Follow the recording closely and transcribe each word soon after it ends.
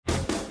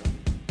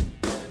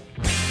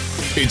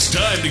It's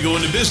time to go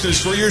into business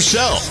for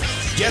yourself.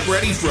 Get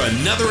ready for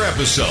another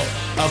episode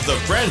of the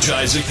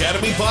Franchise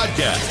Academy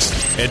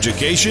podcast.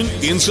 Education,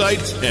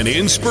 insight, and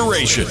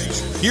inspiration.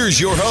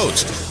 Here's your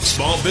host,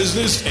 small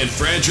business and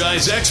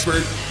franchise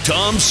expert,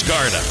 Tom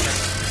Scarda.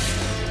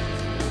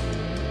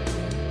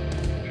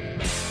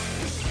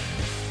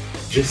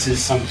 This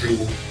is something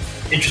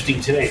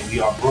interesting today.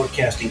 We are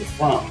broadcasting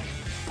from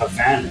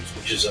Havana's,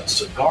 which is a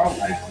cigar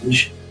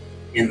lounge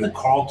in the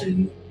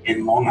Carlton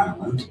in Long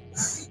Island,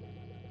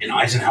 in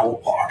Eisenhower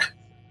Park.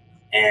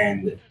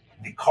 And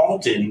the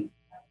Carlton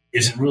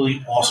is a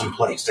really awesome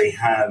place. They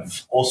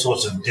have all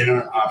sorts of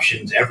dinner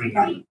options every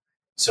night.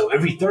 So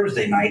every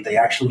Thursday night, they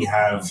actually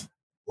have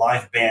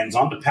live bands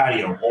on the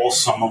patio all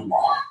summer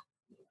long.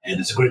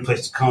 And it's a great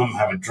place to come,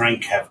 have a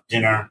drink, have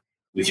dinner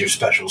with your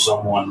special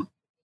someone.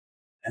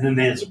 And then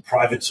there's a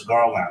private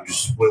cigar lounge,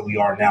 which is where we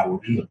are now.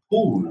 We're in the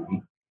pool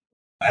room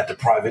at the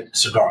private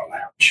cigar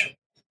lounge.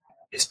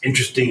 It's an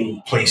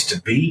interesting place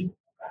to be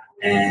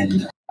and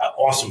an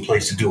awesome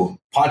place to do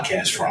a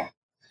podcast from.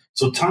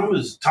 So Tom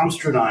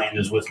Stradine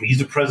is with me. He's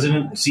the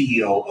president and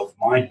CEO of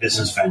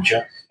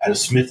MyBusinessVenture out of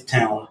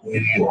Smithtown,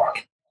 New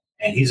York.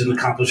 And he's an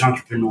accomplished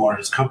entrepreneur.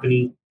 His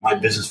company,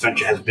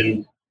 MyBusinessVenture, has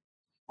been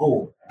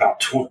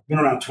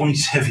around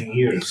 27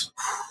 years.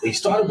 He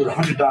started with a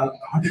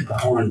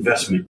 $100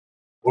 investment,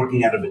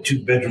 working out of a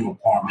 2-bedroom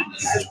apartment,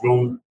 and has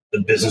grown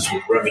the business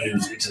with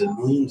revenues into the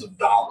millions of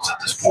dollars at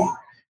this point.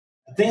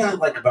 The thing I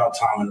like about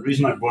Tom, and the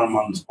reason I brought him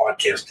on this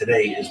podcast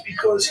today, is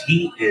because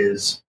he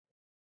is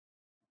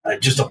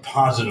just a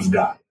positive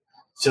guy.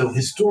 So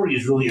his story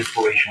is really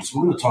inspirational. So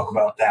we're going to talk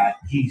about that.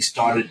 He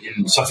started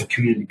in Suffolk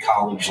Community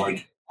College,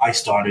 like I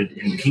started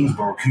in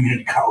Kingsborough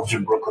Community College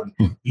in Brooklyn.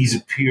 He's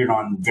appeared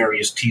on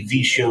various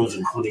TV shows,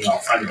 including our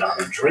friend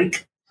Donald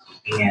Drake.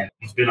 And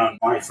he's been on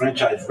my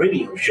franchise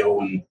radio show,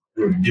 and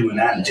we were doing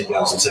that in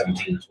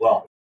 2017 as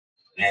well.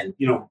 And,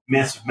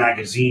 massive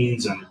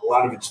magazines and a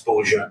lot of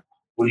exposure.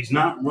 When he's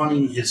not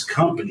running his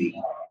company,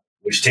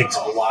 which takes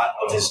a lot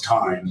of his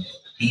time,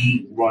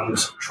 he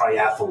runs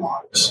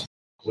triathlons,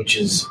 which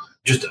is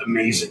just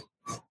amazing.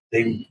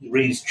 They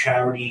raise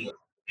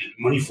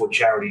money for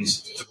charities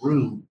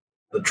through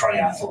the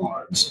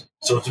triathlons.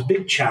 So it's a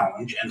big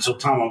challenge. And so,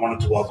 Tom, I wanted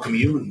to welcome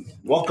you, and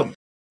welcome.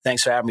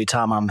 Thanks for having me,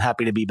 Tom. I'm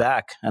happy to be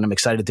back, and I'm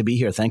excited to be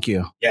here. Thank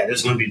you. Yeah, this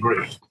is going to be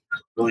great.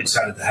 Really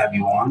excited to have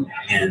you on,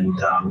 and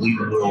we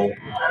will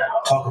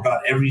talk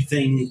about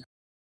everything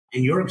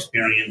in your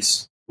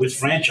experience with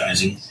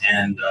franchising,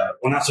 and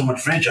not so much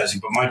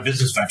franchising, but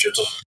MyBusinessVenture.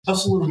 So tell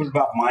us a little bit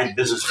about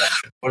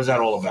MyBusinessVenture. What is that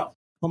all about?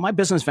 Well,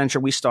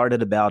 MyBusinessVenture, we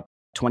started about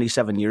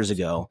 27 years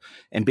ago,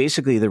 and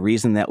basically the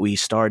reason that we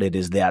started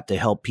is that to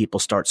help people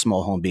start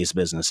small home-based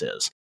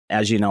businesses.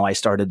 As you know, I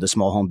started the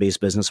small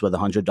home-based business with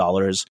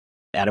 $100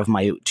 out of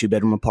my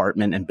 2-bedroom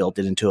apartment and built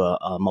it into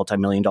a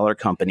multi-million-dollar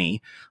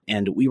company.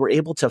 And we were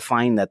able to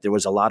find that there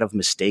was a lot of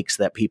mistakes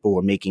that people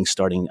were making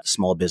starting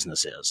small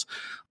businesses.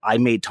 I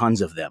made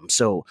tons of them.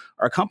 So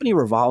our company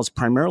revolves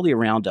primarily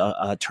around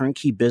a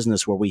turnkey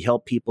business where we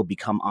help people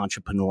become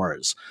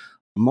entrepreneurs.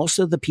 Most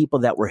of the people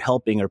that we're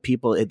helping are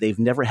people, they've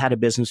never had a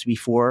business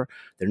before.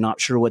 They're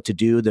not sure what to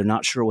do. They're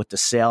not sure what to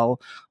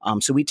sell.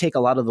 So we take a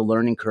lot of the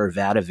learning curve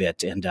out of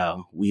it. And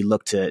we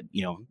look to,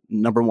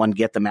 number one,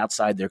 get them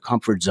outside their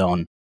comfort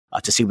zone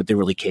to see what they're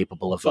really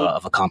capable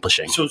of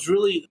accomplishing. So it's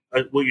really,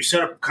 you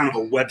set up kind of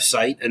a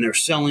website, and they're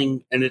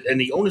selling, and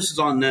the onus is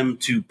on them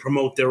to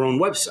promote their own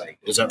website.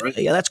 Is that right?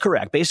 Yeah, that's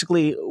correct.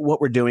 Basically, what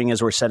we're doing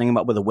is we're setting them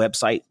up with a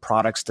website,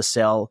 products to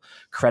sell,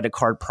 credit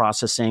card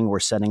processing.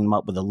 We're setting them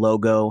up with a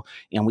logo.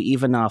 And we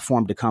even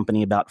formed a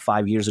company about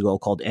 5 years ago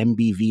called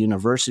MBV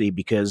University,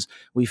 because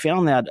we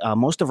found that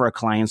most of our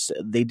clients,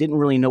 they didn't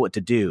really know what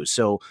to do.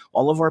 So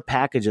all of our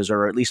packages,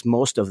 or at least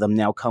most of them,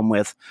 now come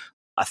with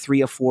a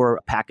 3 or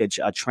 4 package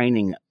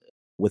training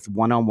with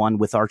one-on-one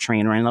with our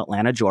trainer in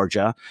Atlanta,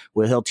 Georgia,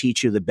 where he'll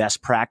teach you the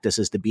best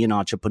practices to be an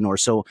entrepreneur.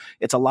 So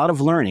it's a lot of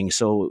learning.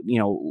 So,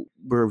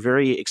 we're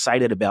very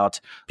excited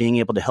about being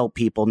able to help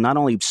people not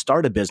only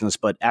start a business,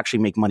 but actually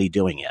make money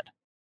doing it.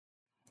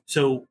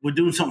 So we're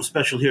doing something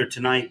special here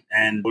tonight,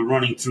 and we're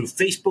running through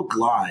Facebook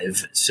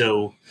Live.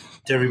 So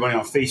to everybody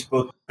on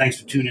Facebook, thanks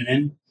for tuning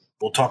in.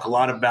 We'll talk a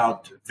lot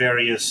about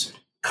various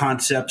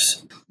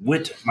concepts.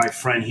 Whit, my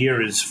friend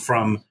here, is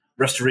from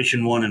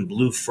Restoration One and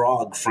Blue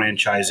Frog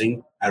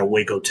Franchising out of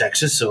Waco,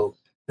 Texas. So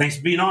thanks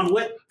for being on,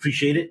 Whit.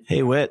 Appreciate it.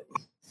 Hey, Whit.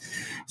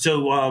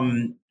 So,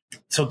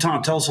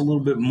 Tom, tell us a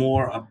little bit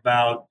more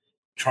about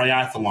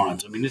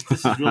triathlons. I mean, this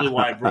is really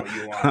why I brought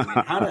you on. I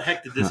mean, how the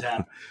heck did this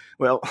happen?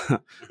 Well,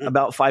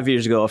 about 5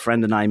 years ago, a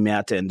friend and I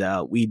met, and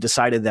we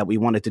decided that we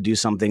wanted to do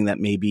something that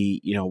maybe,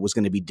 was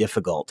going to be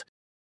difficult.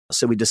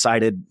 So we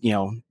decided,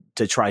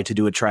 to try to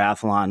do a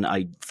triathlon.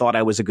 I thought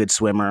I was a good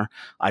swimmer.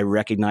 I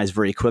recognized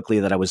very quickly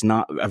that I was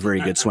not a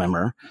very good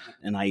swimmer.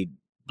 And I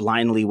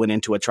blindly went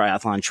into a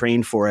triathlon,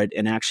 trained for it,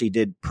 and actually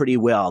did pretty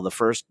well. The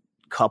first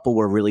couple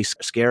were really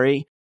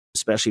scary.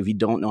 especially if you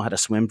don't know how to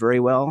swim very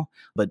well.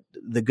 But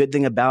the good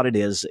thing about it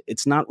is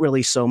it's not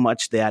really so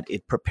much that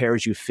it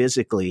prepares you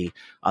physically,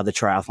 the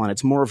triathlon.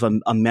 It's more of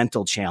a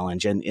mental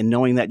challenge and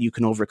knowing that you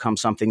can overcome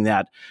something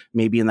that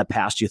maybe in the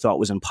past you thought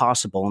was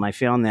impossible. And I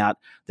found that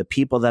the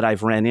people that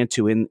I've ran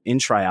into in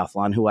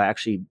triathlon, who I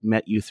actually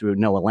met you through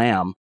Noah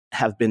Lamb,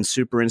 have been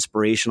super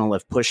inspirational,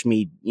 have pushed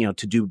me,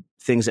 to do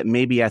things that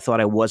maybe I thought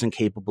I wasn't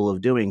capable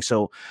of doing.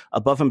 So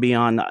above and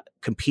beyond I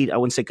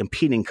wouldn't say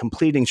completing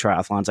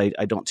triathlons.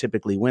 I don't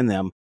typically win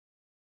them.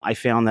 I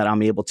found that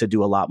I'm able to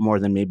do a lot more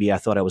than maybe I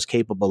thought I was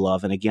capable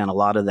of. And again, a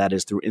lot of that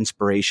is through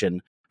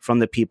inspiration from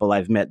the people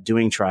I've met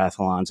doing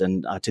triathlons.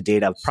 And to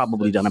date, I've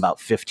probably done about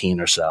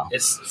 15 or so.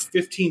 It's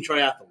 15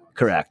 triathlons.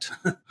 Correct.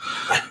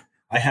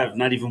 I have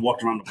not even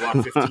walked around the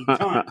block 15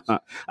 times.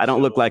 I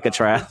don't look like a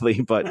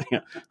triathlete, but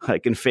I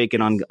can fake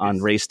it on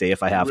race day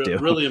if I have to.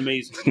 Really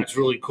amazing. That's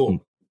really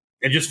cool.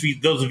 And just for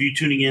those of you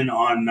tuning in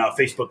on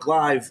Facebook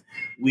Live,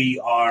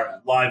 we are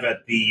live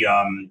at the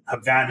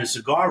Havana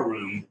Cigar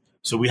Room.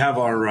 So we have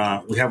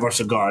our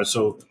cigars.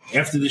 So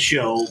after the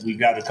show, we've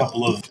got a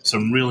couple of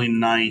some really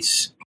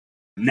nice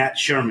Nat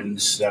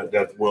Shermans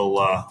that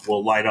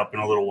will light up in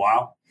a little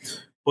while.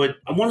 But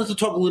I wanted to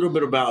talk a little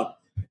bit about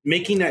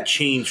making that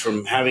change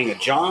from having a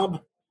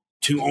job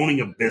to owning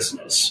a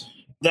business.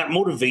 That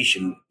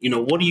motivation,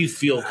 what do you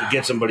feel to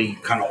get somebody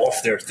kind of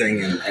off their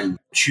thing and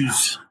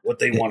choose what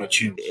they want to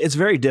choose? It's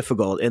very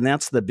difficult. And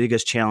that's the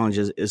biggest challenge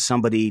is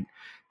somebody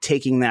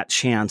taking that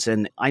chance.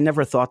 And I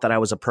never thought that I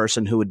was a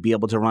person who would be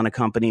able to run a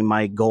company.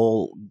 My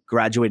goal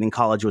graduating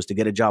college was to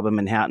get a job in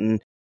Manhattan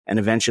and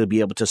eventually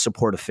be able to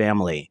support a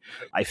family.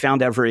 I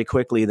found out very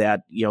quickly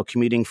that,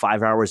 commuting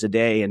 5 hours a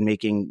day and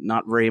making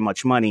not very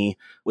much money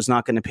was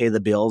not going to pay the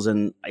bills.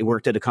 And I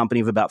worked at a company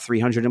of about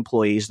 300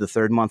 employees. The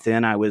third month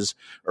in, I was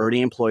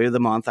earning employee of the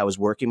month. I was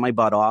working my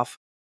butt off.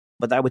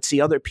 But I would see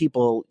other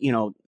people,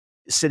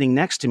 sitting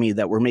next to me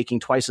that were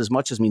making twice as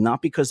much as me,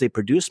 not because they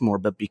produced more,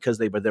 but because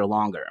they were there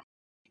longer.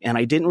 And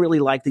I didn't really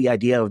like the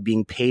idea of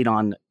being paid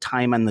on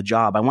time on the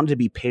job. I wanted to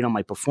be paid on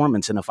my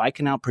performance. And if I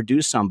can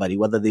outproduce somebody,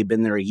 whether they've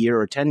been there a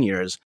year or 10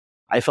 years,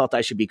 I felt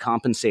I should be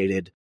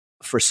compensated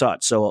for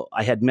such. So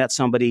I had met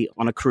somebody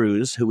on a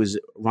cruise who was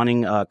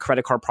running a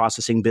credit card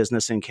processing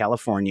business in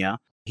California.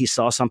 He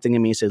saw something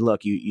in me and said,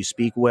 look, you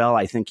speak well.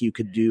 I think you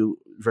could do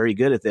very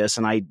good at this.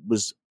 And I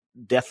was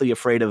deathly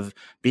afraid of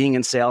being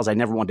in sales. I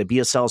never wanted to be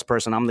a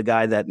salesperson. I'm the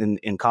guy that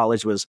in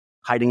college was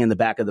hiding in the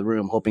back of the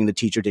room, hoping the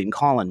teacher didn't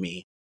call on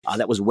me.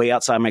 That was way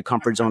outside my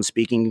comfort zone,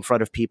 speaking in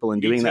front of people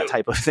and doing that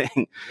type of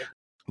thing.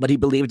 But he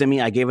believed in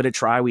me. I gave it a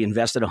try. We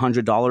invested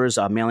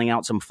 $100 mailing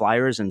out some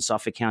flyers in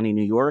Suffolk County,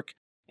 New York.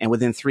 And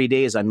within 3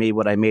 days, I made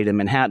what I made in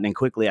Manhattan. And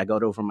quickly, I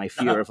got over my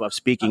fear of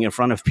speaking in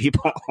front of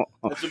people.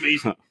 That's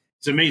amazing.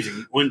 It's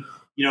amazing. When,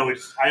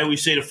 I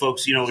always say to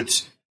folks,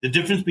 it's the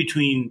difference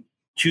between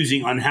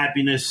choosing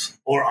unhappiness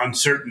or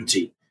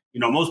uncertainty.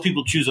 Most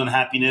people choose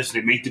unhappiness.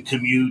 They make the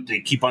commute.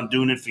 They keep on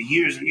doing it for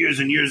years and years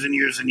and years and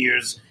years and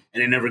years.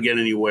 And they never get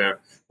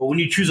anywhere. But when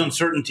you choose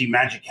uncertainty,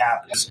 magic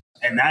happens.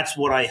 And that's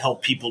what I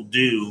help people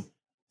do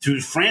through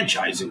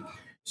franchising.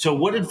 So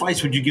what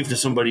advice would you give to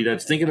somebody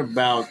that's thinking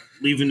about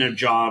leaving their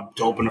job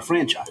to open a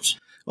franchise?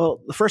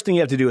 Well, the first thing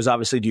you have to do is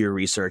obviously do your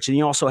research. And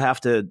you also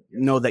have to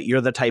know that you're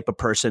the type of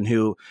person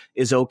who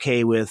is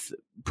okay with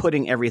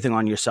putting everything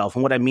on yourself.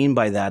 And what I mean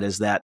by that is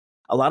that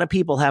a lot of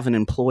people have an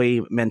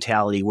employee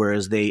mentality,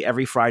 whereas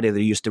every Friday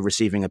they're used to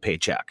receiving a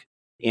paycheck.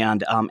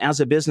 And as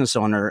a business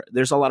owner,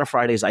 there's a lot of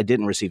Fridays I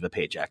didn't receive a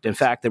paycheck. In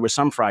fact, there were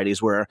some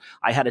Fridays where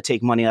I had to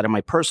take money out of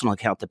my personal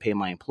account to pay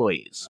my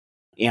employees.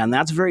 And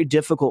that's very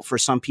difficult for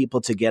some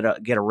people to get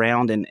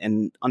around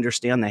and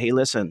understand that, hey,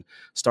 listen,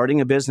 starting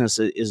a business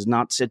is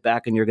not sit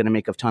back and you're going to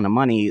make a ton of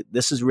money.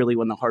 This is really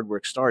when the hard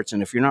work starts.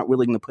 And if you're not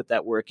willing to put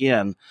that work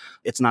in,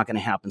 it's not going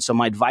to happen. So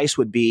my advice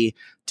would be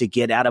to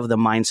get out of the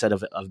mindset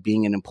of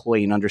being an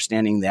employee and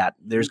understanding that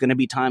there's going to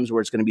be times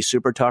where it's going to be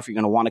super tough. You're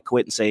going to want to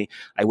quit and say,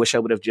 I wish I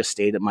would have just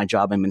stayed at my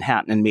job in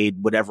Manhattan and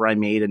made whatever I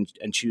made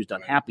and choose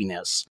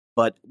unhappiness.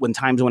 But when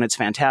it's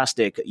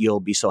fantastic, you'll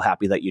be so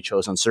happy that you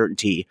chose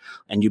uncertainty,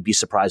 and you'd be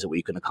surprised at what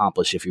you can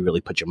accomplish if you really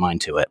put your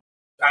mind to it.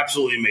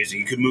 Absolutely amazing.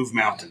 You could move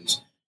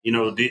mountains.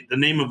 The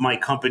name of my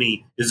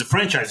company is the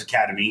Franchise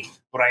Academy,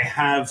 but I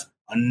have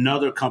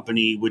another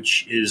company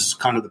which is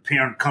kind of the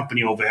parent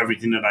company over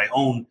everything that I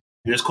own,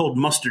 and it's called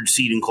Mustard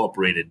Seed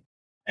Incorporated.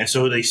 And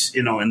so they,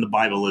 in the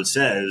Bible it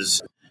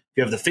says, if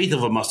you have the faith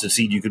of a mustard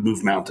seed, you could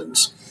move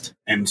mountains.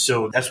 And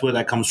so that's where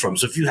that comes from.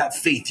 So if you have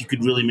faith, you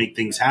could really make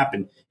things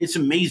happen. It's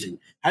amazing.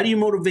 How do you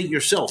motivate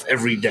yourself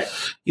every day?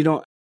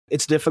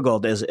 It's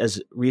difficult.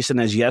 As recent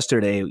as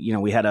yesterday,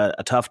 we had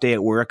a tough day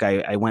at work.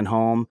 I went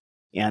home,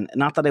 and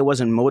not that I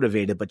wasn't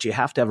motivated, but you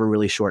have to have a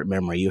really short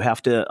memory. You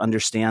have to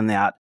understand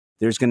that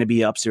there's going to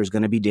be ups, there's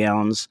going to be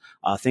downs.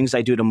 Things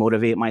I do to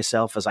motivate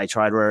myself as I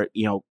try to,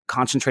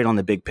 concentrate on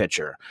the big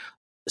picture.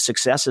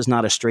 Success is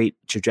not a straight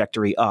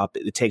trajectory up.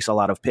 It takes a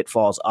lot of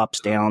pitfalls, ups,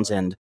 downs,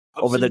 and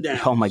over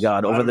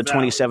the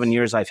 27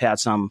 years, I've had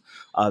some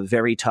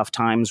very tough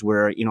times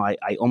where,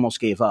 I almost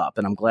gave up,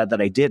 and I'm glad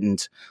that I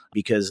didn't,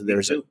 because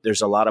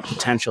there's a lot of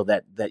potential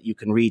that you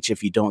can reach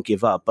if you don't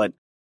give up. But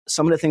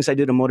some of the things I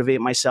do to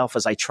motivate myself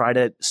is I try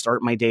to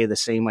start my day the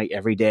same way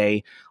every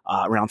day.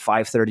 Around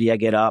 5:30, I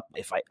get up.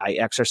 If I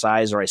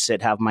exercise or I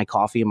have my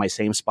coffee in my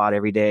same spot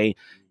every day,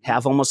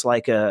 have almost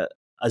like a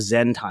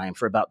Zen time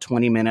for about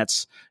 20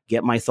 minutes,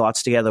 get my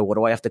thoughts together. What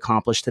do I have to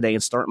accomplish today?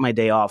 And start my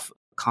day off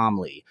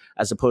calmly,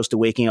 as opposed to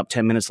waking up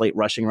 10 minutes late,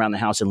 rushing around the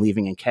house and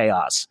leaving in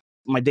chaos.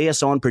 My day is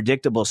so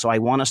unpredictable, so I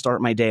want to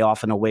start my day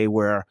off in a way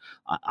where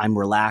I'm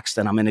relaxed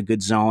and I'm in a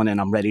good zone and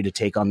I'm ready to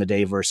take on the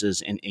day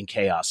versus in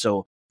chaos.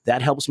 So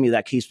that helps me.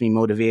 That keeps me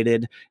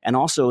motivated. And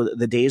also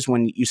the days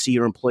when you see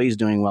your employees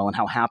doing well and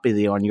how happy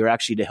they are, and you're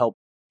actually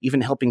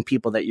even helping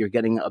people that you're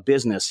getting a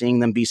business, seeing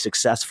them be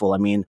successful. I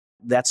mean,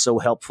 that's so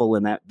helpful,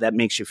 and that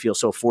makes you feel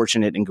so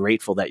fortunate and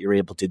grateful that you're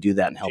able to do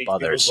that and help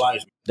others.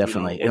 Lives,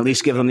 definitely, at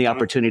least give them the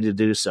opportunity to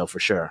do so,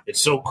 for sure.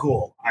 It's so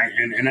cool,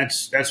 and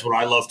that's what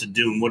I love to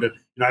do.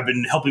 And I've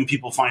been helping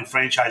people find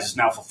franchises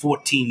now for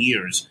 14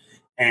 years,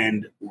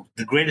 and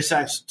the greatest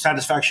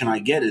satisfaction I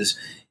get is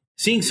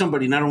seeing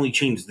somebody not only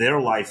change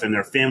their life and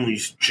their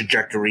family's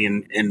trajectory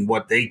and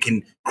what they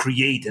can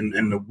create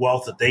and the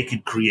wealth that they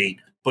could create,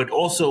 but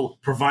also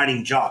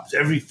providing jobs.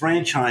 Every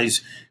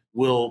franchise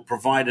will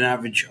provide an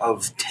average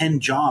of 10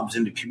 jobs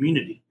in the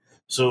community.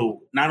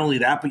 So not only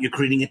that, but you're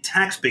creating a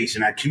tax base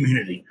in that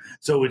community.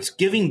 So it's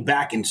giving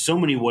back in so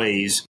many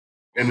ways.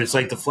 And it's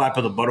like the flap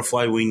of the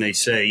butterfly wing, they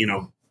say,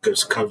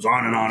 because it goes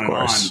on and on and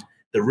on.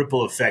 The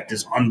ripple effect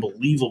is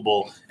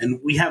unbelievable. And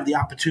we have the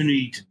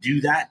opportunity to do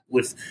that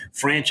with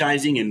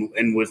franchising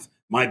and with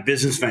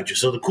MyBusinessVenture.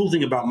 So the cool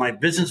thing about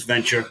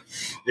MyBusinessVenture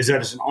is that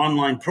it's an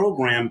online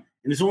program,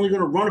 and it's only going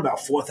to run about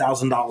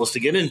 $4,000 to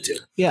get into.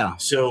 Yeah.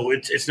 So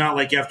it's not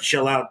like you have to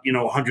shell out,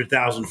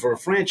 $100,000 for a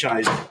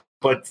franchise,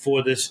 but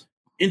for this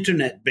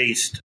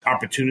internet-based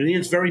opportunity,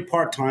 it's very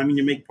part-time, and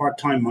you make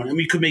part-time money. I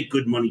mean, you could make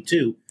good money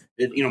too.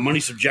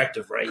 Money's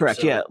subjective, right?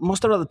 Correct. So, yeah.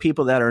 Most of the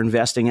people that are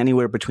investing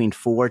anywhere between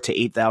 $4,000 to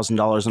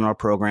 $8,000 in our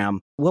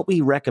program, what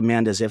we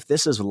recommend is, if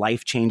this is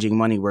life-changing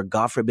money where,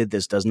 God forbid,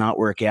 this does not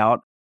work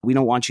out, we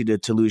don't want you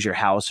to lose your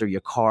house or your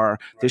car.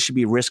 Right. This should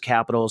be risk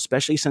capital,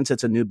 especially since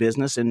it's a new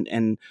business.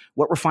 And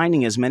what we're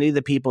finding is many of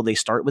the people, they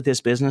start with this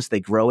business, they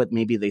grow it,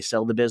 maybe they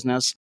sell the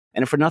business.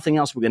 And if for nothing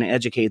else, we're going to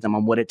educate them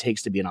on what it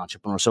takes to be an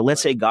entrepreneur. So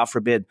let's say, God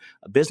forbid,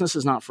 a business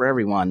is not for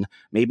everyone.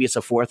 Maybe it's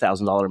a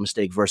 $4,000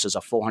 mistake versus a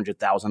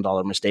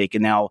 $400,000 mistake.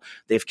 And now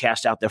they've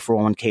cashed out their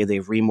 401k,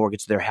 they've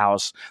remortgaged their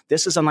house.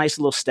 This is a nice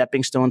little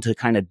stepping stone to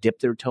kind of dip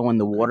their toe in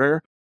the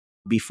water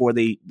before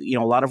they, a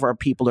lot of our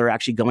people are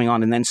actually going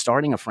on and then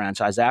starting a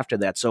franchise after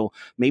that. So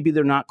maybe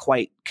they're not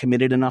quite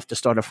committed enough to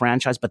start a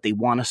franchise, but they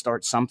want to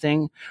start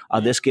something.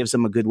 This gives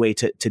them a good way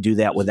to do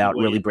that without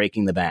really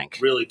breaking the bank.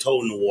 Really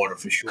toeing the water,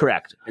 for sure.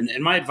 Correct.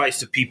 And my advice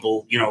to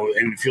people,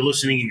 and if you're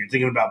listening and you're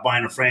thinking about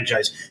buying a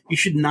franchise, you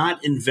should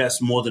not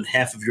invest more than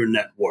half of your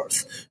net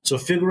worth. So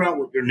figure out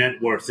what your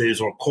net worth is,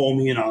 or call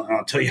me and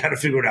I'll tell you how to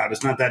figure it out.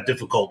 It's not that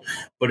difficult,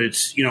 but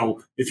it's,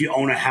 if you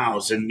own a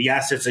house and the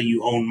assets that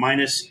you own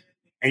minus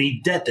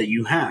any debt that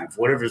you have,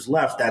 whatever's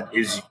left, that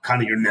is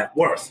kind of your net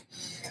worth.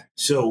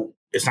 So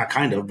it's not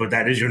kind of, but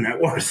that is your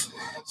net worth.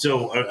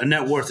 So a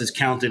net worth is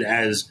counted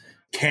as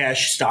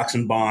cash, stocks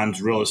and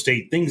bonds, real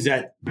estate, things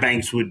that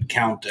banks would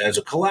count as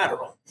a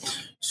collateral.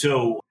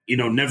 So,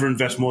 never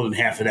invest more than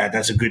half of that.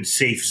 That's a good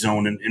safe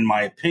zone, in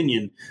my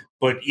opinion.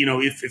 But,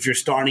 if you're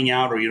starting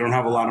out or you don't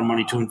have a lot of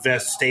money to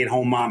invest,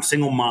 stay-at-home mom,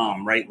 single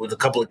mom, right, with a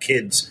couple of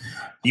kids,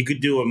 you could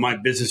do a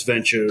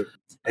MyBusinessVenture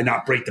and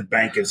not break the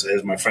bank, as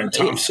my friend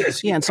Tom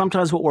says. Yeah, and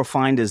sometimes what we'll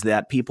find is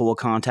that people will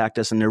contact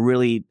us and they're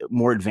really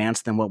more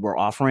advanced than what we're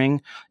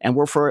offering, and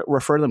we'll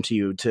refer them to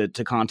you to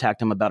contact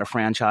them about a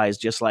franchise.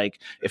 Just like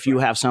if you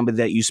have somebody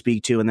that you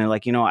speak to and they're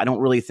like, I don't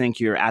really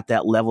think you're at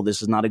that level.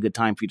 This is not a good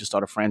time for you to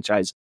start a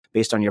franchise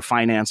based on your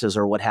finances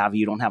or what have you.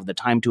 You don't have the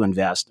time to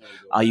invest.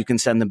 You can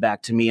send them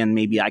back to me, and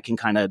maybe I can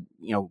kind of,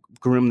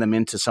 groom them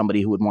into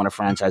somebody who would want a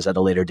franchise at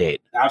a later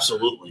date.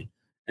 Absolutely.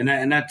 And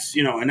that's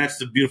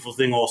the beautiful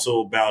thing also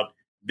about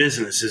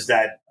business, is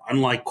that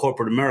unlike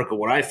corporate America,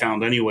 what I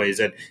found anyway is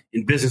that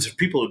in business, if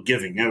people are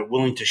giving, they're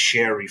willing to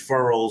share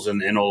referrals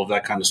and all of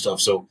that kind of stuff.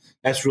 So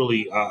that's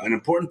really an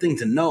important thing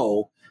to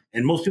know.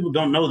 And most people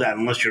don't know that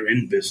unless you're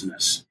in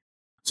business.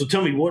 So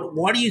tell me,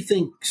 why do you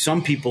think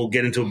some people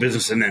get into a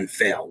business and then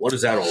fail? What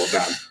is that all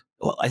about?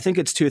 Well, I think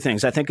it's two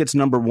things. I think it's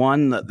number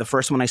one, the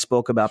first one I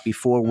spoke about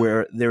before,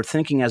 where they're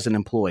thinking as an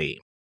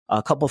employee.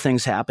 A couple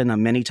things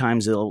happen. Many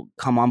times they'll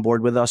come on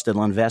board with us.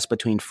 They'll invest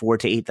between $4,000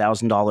 to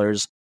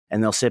 $8,000.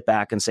 And they'll sit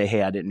back and say,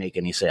 hey, I didn't make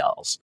any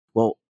sales.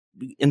 Well,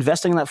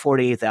 investing that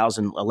 $4,000 to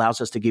 $8,000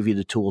 allows us to give you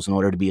the tools in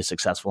order to be a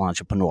successful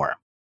entrepreneur.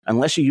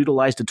 Unless you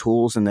utilize the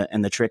tools and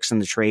the tricks in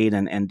the trade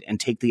and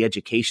take the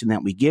education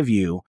that we give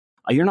you,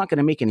 you're not going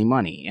to make any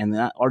money. And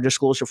our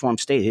disclosure form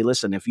state, hey,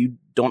 listen, if you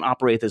don't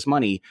operate this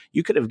money,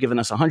 you could have given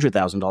us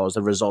 $100,000.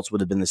 The results would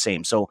have been the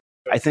same. So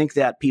I think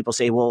that people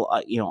say, well,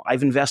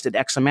 I've invested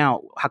X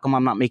amount. How come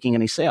I'm not making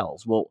any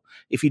sales? Well,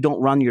 if you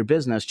don't run your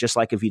business, just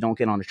like if you don't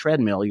get on a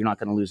treadmill, you're not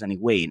going to lose any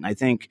weight. And I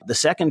think the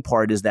second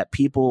part is that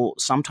people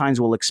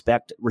sometimes will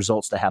expect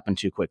results to happen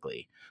too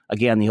quickly.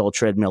 Again, the whole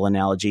treadmill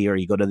analogy, or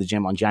you go to the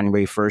gym on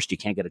January 1st, you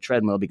can't get a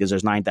treadmill because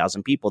there's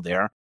 9,000 people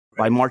there.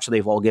 By March,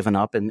 they've all given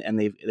up and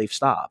they've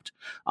stopped.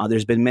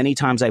 There's been many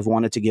times I've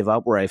wanted to give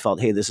up where I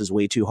felt, hey, this is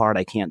way too hard.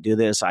 I can't do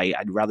this.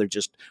 I'd rather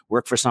just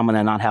work for someone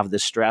and not have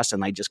this stress.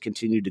 And I just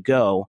continue to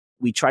go.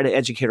 We try to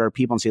educate our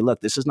people and say,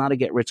 look, this is not a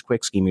get rich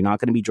quick scheme. You're not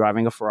going to be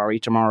driving a Ferrari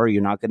tomorrow.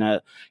 You're not going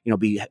to,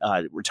 be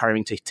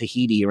retiring to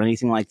Tahiti or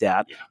anything like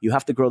that. Yeah. You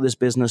have to grow this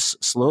business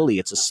slowly.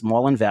 It's a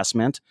small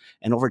investment.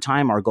 And over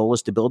time, our goal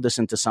is to build this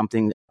into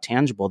something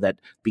tangible that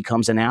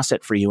becomes an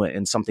asset for you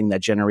and something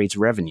that generates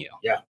revenue.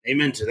 Yeah.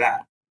 Amen to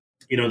that.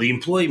 The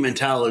employee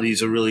mentality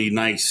is a really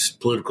nice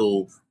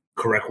political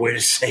correct way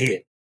to say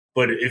it.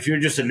 But if you're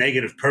just a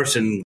negative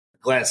person,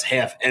 glass is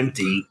half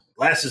empty,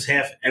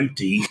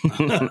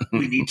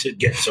 we need to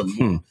get some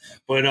more.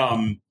 But,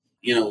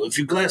 if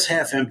your glass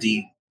half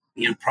empty,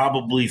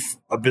 probably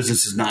a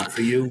business is not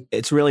for you.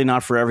 It's really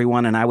not for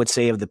everyone. And I would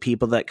say of the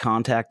people that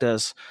contact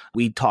us,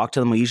 we talk to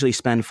them. We usually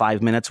spend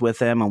 5 minutes with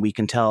them, and we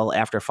can tell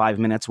after 5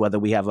 minutes whether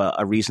we have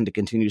a reason to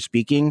continue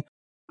speaking.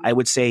 I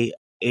would say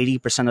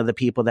 80% of the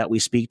people that we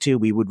speak to,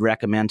 we would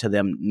recommend to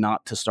them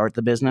not to start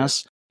the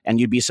business. And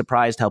you'd be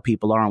surprised how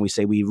people are. And we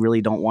say, we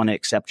really don't want to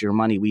accept your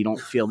money. We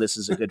don't feel this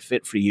is a good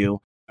fit for you.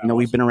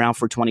 We've been around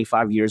for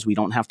 25 years. We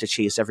don't have to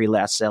chase every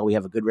last sale. We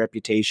have a good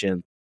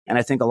reputation. And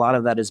I think a lot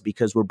of that is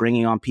because we're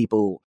bringing on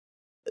people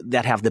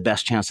that have the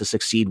best chance to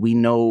succeed. We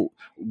know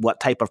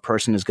what type of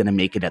person is going to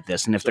make it at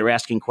this. And if they're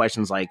asking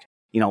questions like,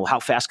 how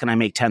fast can I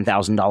make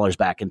 $10,000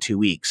 back in 2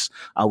 weeks?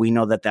 We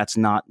know that that's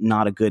not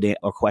a good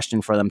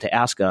question for them to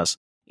ask us.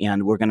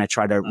 And we're going to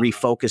try to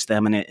refocus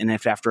them. And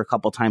if after a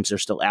couple of times they're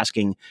still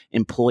asking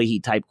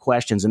employee type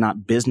questions and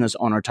not business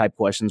owner type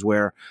questions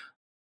where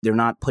they're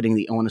not putting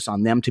the onus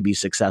on them to be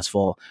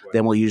successful,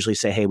 then we'll usually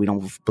say, hey, we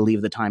don't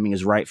believe the timing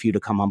is right for you to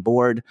come on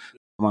board.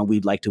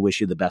 We'd like to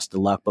wish you the best of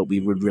luck, but we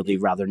would really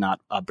rather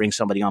not bring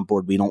somebody on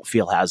board we don't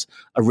feel has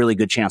a really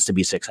good chance to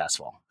be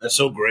successful. That's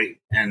so great.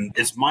 And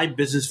it's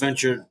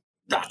MyBusinessVenture.com.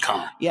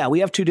 Yeah, we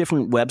have two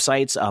different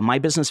websites.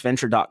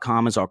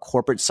 MyBusinessVenture.com is our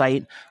corporate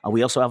site.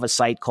 We also have a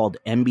site called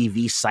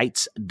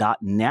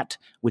mbvsites.net,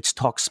 which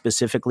talks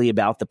specifically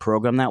about the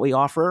program that we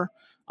offer.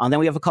 Then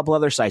we have a couple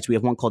other sites. We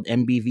have one called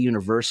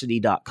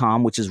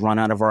mbvuniversity.com, which is run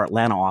out of our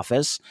Atlanta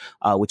office,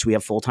 which we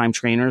have full-time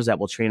trainers that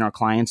will train our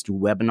clients through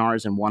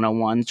webinars and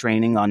one-on-one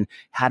training on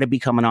how to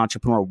become an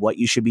entrepreneur, what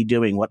you should be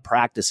doing, what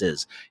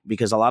practices,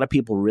 because a lot of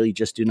people really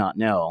just do not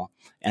know.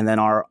 And then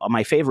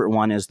my favorite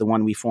one is the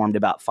one we formed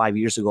about 5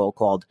 years ago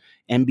called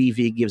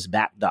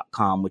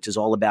mbvgivesback.com, which is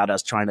all about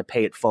us trying to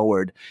pay it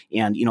forward.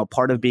 And,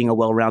 part of being a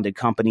well-rounded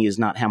company is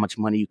not how much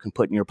money you can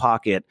put in your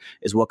pocket,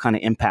 is what kind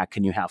of impact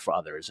can you have for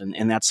others.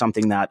 And that's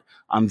something that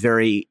I'm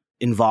very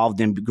involved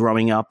in.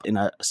 Growing up in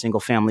a single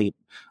family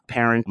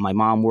parent, my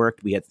mom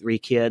worked. We had 3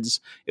 kids.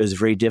 It was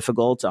very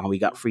difficult. We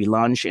got free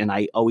lunch. And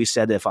I always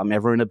said, if I'm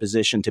ever in a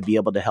position to be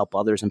able to help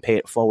others and pay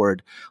it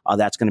forward,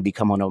 that's going to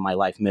become one of my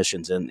life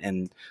missions.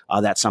 And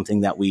that's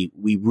something that we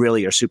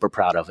really are super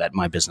proud of at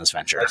My Business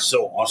Venture. That's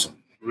so awesome.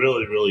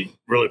 Really, really,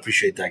 really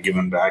appreciate that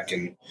giving back.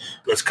 And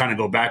let's kind of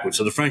go backwards.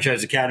 So the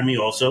Franchise Academy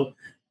also,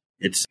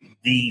 it's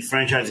the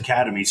Franchise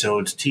Academy. So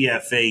it's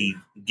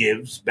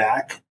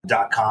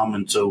tfagivesback.com.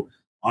 And so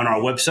on our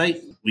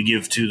website, we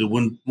give to the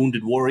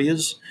Wounded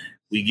Warriors.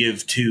 We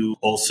give to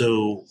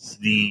also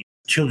the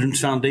Children's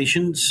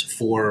Foundations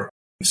for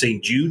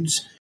St.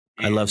 Jude's.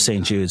 I love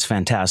St. Jude's.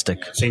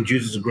 Fantastic. St.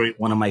 Jude's is a great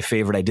one of my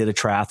favorite. I did a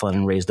triathlon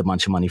and raised a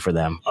bunch of money for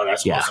them. Oh,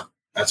 that's awesome.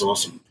 That's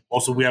awesome.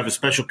 Also, we have a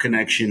special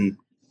connection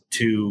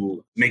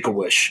to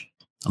Make-A-Wish.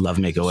 I love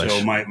Make-A-Wish.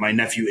 So my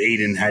nephew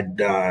Aiden had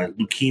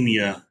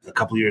leukemia a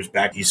couple of years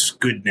back. He's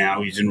good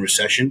now. He's in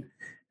recession.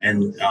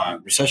 And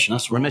recession,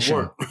 that's the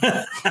remission.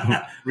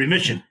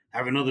 Remission.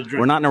 Have another drink.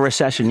 We're not in a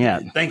recession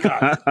yet. Thank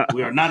God.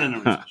 We are not in a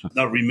recession.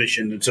 No,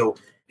 remission. And so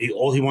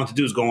all he wanted to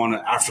do is go on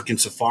an African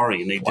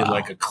safari. And they did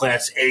like a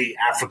Class A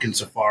African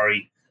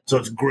safari. So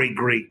it's great.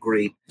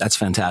 That's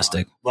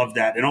fantastic. Love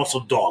that. And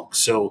also dogs.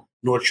 So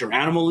North Shore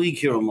Animal League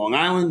here on Long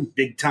Island,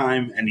 big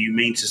time. And the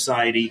Humane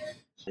Society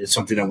is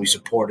something that we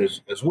support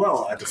as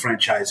well at the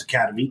Franchise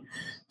Academy.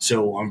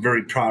 So I'm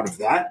very proud of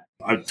that.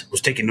 I was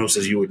taking notes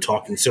as you were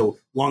talking. So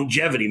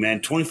longevity,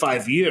 man,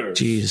 25 years.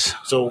 Jeez.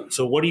 So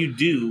what do you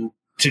do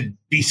to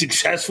be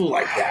successful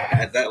like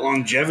that? That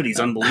longevity is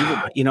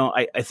unbelievable.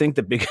 I think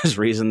the biggest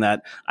reason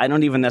that I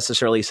don't even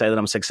necessarily say that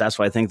I'm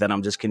successful, I think that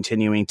I'm just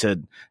continuing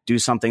to do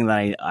something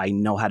that I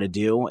know how to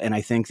do. And I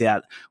think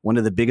that one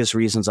of the biggest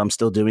reasons I'm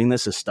still doing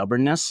this is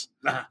stubbornness.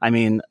 I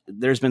mean,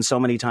 there's been so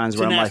many times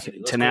where tenacity. I'm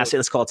like, tenacity,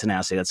 let's call it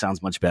tenacity. That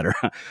sounds much better.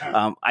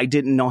 I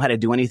didn't know how to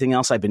do anything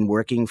else. I've been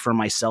working for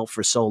myself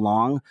for so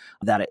long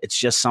that it's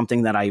just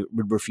something that I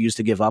would refuse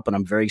to give up. And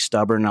I'm very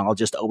stubborn. And I'll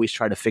just always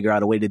try to figure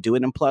out a way to do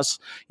it. And plus,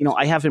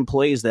 I have employees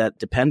employees that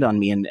depend on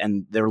me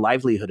and their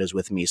livelihood is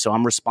with me. So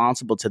I'm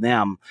responsible to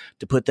them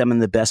to put them in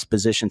the best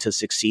position to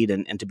succeed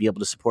and to be able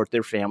to support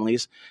their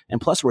families. And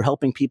plus, we're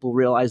helping people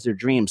realize their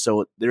dreams.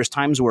 So there's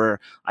times where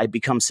I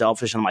become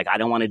selfish and I'm like, I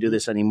don't want to do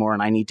this anymore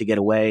and I need to get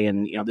away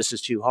and, this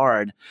is too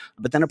hard.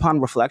 But then upon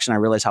reflection, I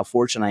realize how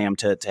fortunate I am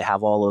to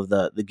have all of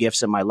the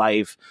gifts in my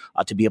life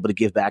to be able to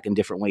give back in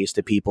different ways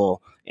to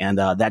people. And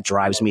that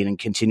drives me and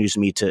continues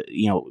me to,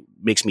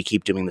 makes me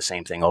keep doing the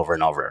same thing over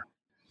and over.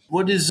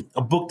 What is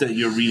a book that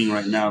you're reading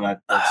right now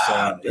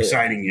that's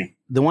exciting you?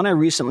 The one I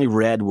recently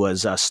read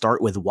was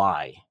Start With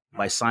Why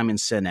by Simon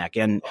Sinek.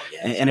 And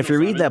if you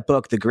read that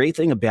book, the great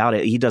thing about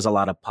it, he does a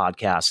lot of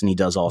podcasts and he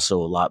does also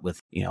a lot with,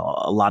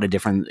 a lot of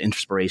different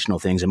inspirational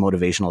things and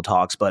motivational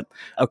talks. But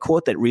a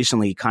quote that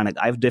recently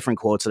I have different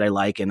quotes that I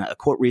like, and a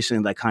quote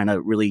recently that kind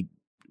of really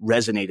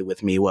resonated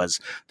with me was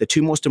the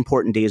two most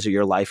important days of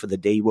your life are the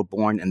day you were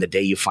born and the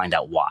day you find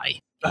out why,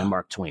 by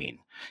Mark Twain.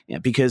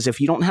 Because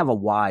if you don't have a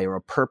why or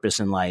a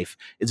purpose in life,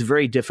 it's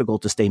very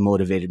difficult to stay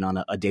motivated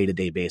on a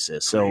day-to-day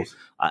basis. So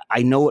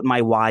I know what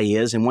my why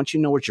is. And once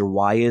you know what your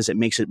why is, it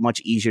makes it much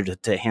easier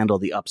to handle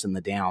the ups and the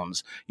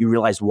downs. You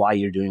realize why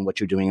you're doing what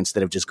you're doing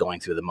instead of just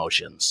going through the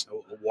motions.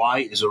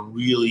 Why is a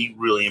really,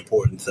 really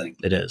important thing.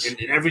 It is.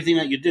 In everything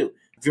that you do.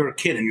 If you're a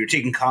kid and you're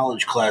taking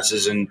college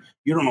classes and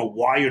you don't know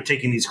why you're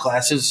taking these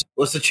classes,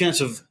 what's the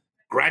chance of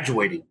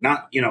graduating?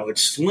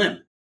 It's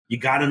slim. You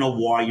got to know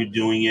why you're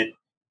doing it.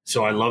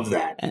 So I love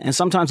that. And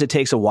sometimes it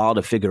takes a while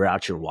to figure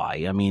out your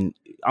why. I mean,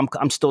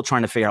 I'm still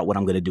trying to figure out what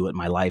I'm going to do with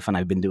my life, and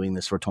I've been doing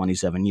this for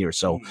 27 years.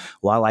 So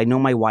while I know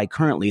my why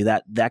currently,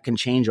 that can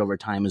change over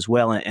time as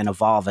well and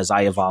evolve as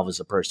I evolve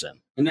as a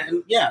person.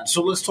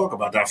 So let's talk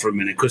about that for a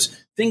minute, because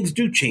things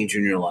do change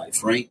in your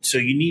life, right? So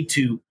you need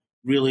to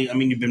really,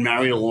 you've been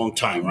married a long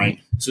time,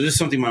 right? So this is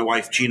something my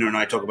wife Gina and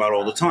I talk about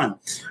all the time.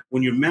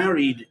 When you're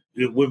married,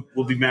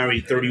 we'll be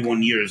married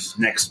 31 years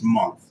next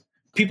month.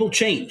 People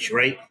change,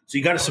 right? So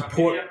you got to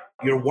support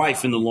your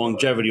wife in the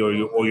longevity or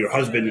your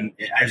husband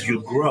as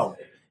you grow,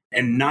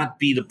 and not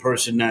be the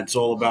person that's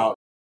all about,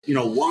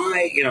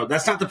 why,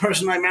 that's not the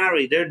person I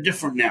married. They're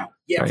different now.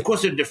 Yeah, right. Of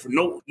course they're different.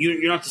 No,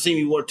 you're not the same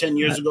you were 10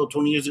 years ago,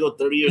 20 years ago,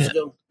 30 years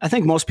ago. I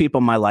think most people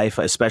in my life,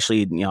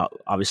 especially,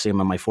 obviously I'm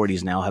in my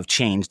 40s now, have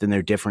changed and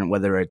they're different,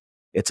 whether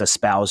it's a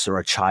spouse or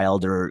a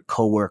child or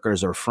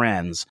coworkers or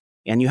friends.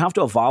 And you have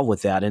to evolve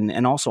with that.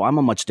 And also, I'm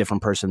a much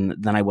different person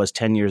than I was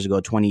 10 years ago,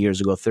 20 years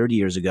ago, 30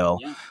 years ago.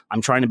 Yeah.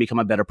 I'm trying to become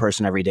a better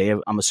person every day.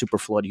 I'm a super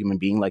flawed human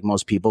being like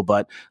most people,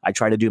 but I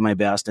try to do my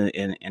best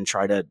and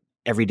try to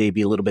every day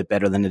be a little bit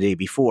better than the day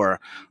before.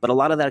 But a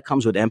lot of that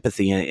comes with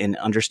empathy and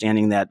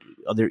understanding that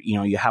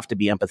you have to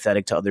be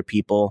empathetic to other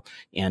people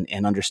and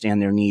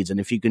understand their needs. And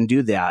if you can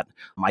do that,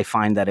 I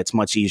find that it's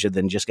much easier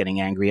than just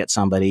getting angry at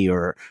somebody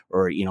or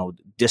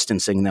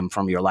distancing them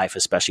from your life,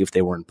 especially if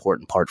they were an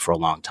important part for a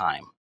long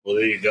time. Well,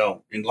 there you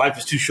go. And life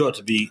is too short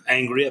to be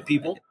angry at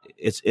people.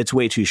 It's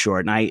way too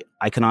short. And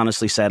I can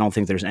honestly say I don't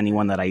think there's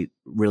anyone that I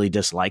really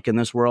dislike in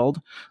this world.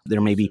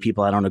 There may be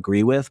people I don't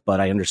agree with, but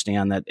I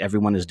understand that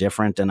everyone is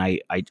different. And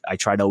I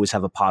try to always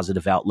have a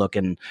positive outlook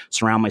and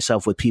surround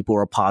myself with people who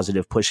are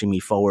positive, pushing me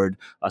forward,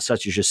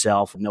 such as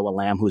yourself, Noah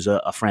Lamb, who's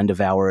a friend of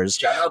ours.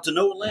 Shout out to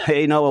Noah Lamb.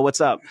 Hey, Noah, what's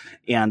up?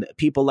 And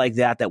people like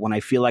that when I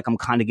feel like I'm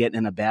kind of getting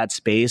in a bad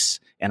space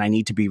and I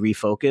need to be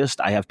refocused,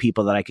 I have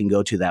people that I can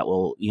go to that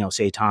will,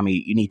 say,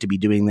 Tommy, you need to be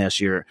doing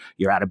this. You're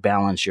out of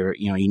balance. You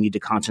need to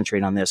concentrate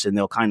on this, and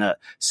they'll kind of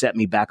set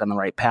me back on the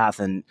right path.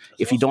 And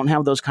if you don't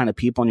have those kind of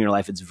people in your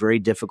life, it's very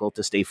difficult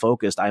to stay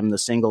focused. I'm the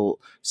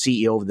single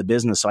CEO of the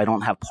business, so I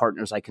don't have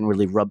partners I can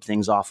really rub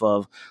things off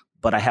of,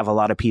 but I have a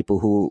lot of people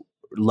who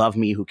love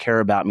me, who care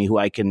about me, who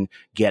I can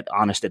get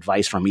honest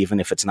advice from, even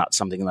if it's not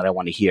something that I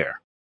want to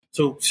hear.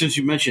 So since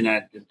you mentioned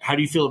that, how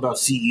do you feel about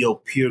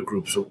CEO peer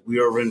groups? So we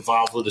are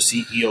involved with a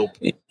CEO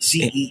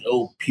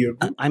peer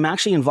group. I'm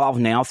actually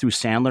involved now through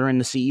Sandler in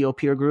the CEO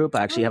peer group.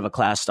 I actually have a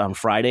class on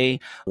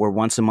Friday where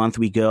once a month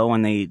we go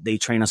and they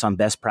train us on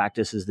best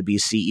practices to be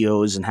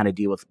CEOs and how to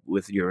deal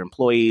with your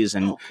employees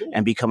and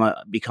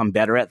become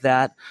better at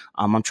that.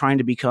 I'm trying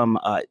to become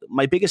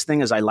my biggest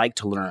thing is I like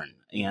to learn.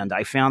 And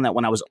I found that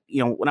when I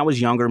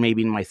was younger,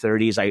 maybe in my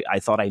 30s, I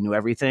thought I knew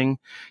everything.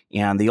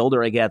 And the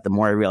older I get, the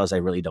more I realize I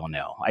really don't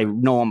know. I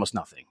know almost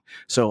nothing.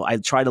 So I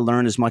try to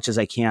learn as much as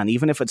I can.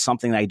 Even if it's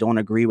something that I don't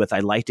agree with, I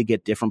like to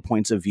get different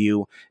points of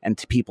view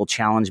and people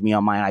challenge me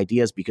on my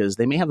ideas because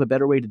they may have a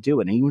better way to do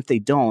it. And even if they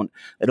don't,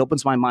 it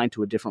opens my mind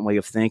to a different way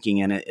of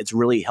thinking. And it's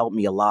really helped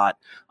me a lot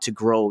to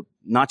grow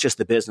not just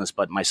the business,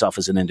 but myself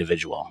as an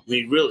individual. I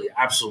mean, really,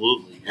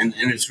 absolutely. And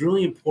it's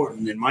really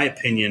important, in my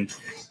opinion,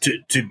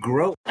 to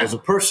grow as a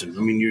person.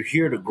 I mean, you're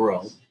here to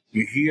grow.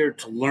 You're here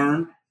to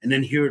learn and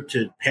then here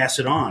to pass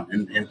it on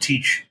and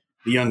teach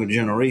the younger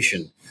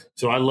generation.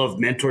 So I love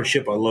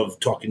mentorship. I love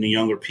talking to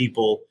younger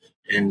people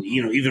and,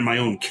 even my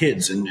own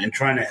kids and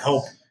trying to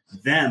help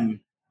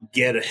them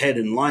get ahead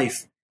in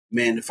life.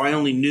 Man, if I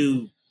only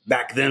knew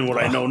back then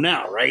what I know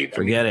now, right?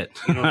 Forget it.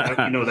 You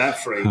know that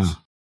phrase.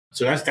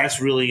 So that's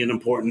really an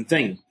important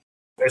thing.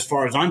 As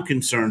far as I'm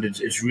concerned,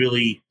 it's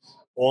really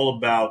all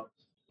about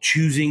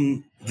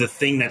choosing the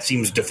thing that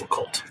seems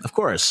difficult. Of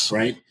course.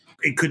 Right?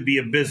 It could be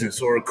a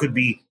business, or it could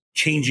be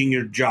changing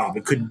your job.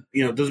 It could,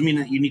 it doesn't mean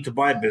that you need to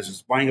buy a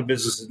business. Buying a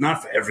business is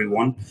not for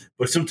everyone,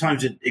 but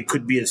sometimes it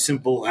could be as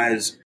simple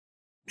as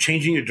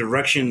changing your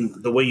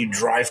direction. The way you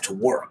drive to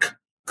work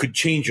could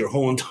change your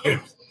whole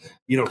entire,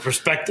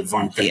 perspective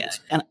on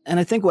things. Yeah. And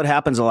I think what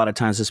happens a lot of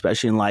times,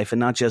 especially in life, and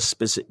not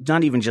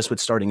even just with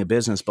starting a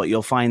business, but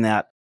you'll find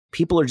that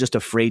people are just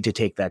afraid to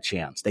take that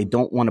chance. They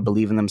don't want to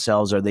believe in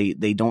themselves, or they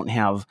don't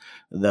have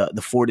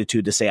the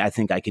fortitude to say, I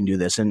think I can do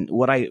this. And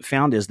what I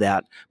found is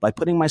that by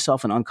putting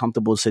myself in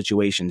uncomfortable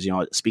situations,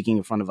 speaking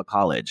in front of a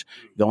college,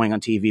 going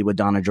on TV with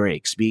Donna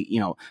Drake,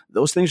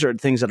 those things are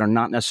things that are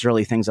not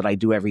necessarily things that I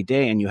do every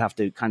day, and you have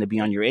to kind of be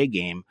on your A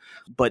game.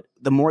 But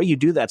the more you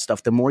do that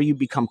stuff, the more you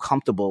become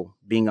comfortable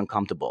being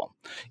uncomfortable.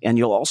 And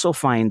you'll also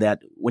find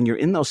that when you're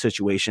in those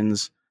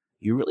situations,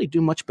 you really do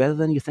much better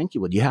than you think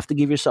you would. You have to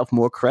give yourself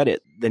more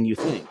credit than you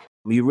think.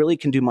 You really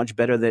can do much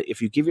better. That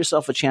if you give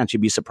yourself a chance,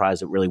 you'd be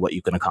surprised at really what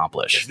you can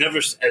accomplish. It's never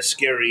as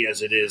scary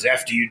as it is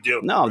after you do.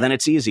 No, then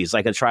it's easy. It's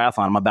like a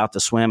triathlon. I'm about to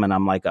swim, and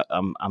I'm like,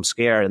 I'm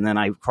scared, and then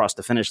I cross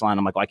the finish line.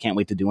 I'm like, well, I can't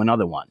wait to do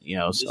another one.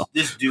 So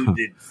this dude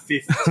did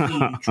 15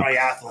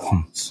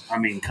 triathlons. I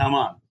mean, come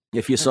on.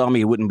 If you saw me,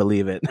 you wouldn't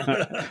believe it.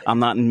 I'm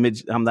not in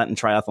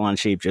triathlon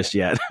shape just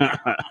yet.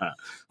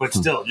 But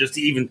still, just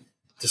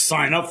to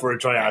sign up for a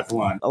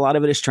triathlon. A lot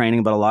of it is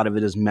training, but a lot of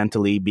it is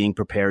mentally being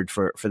prepared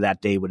for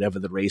that day, whatever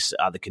the race,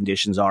 the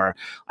conditions are.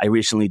 I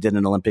recently did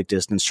an Olympic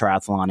distance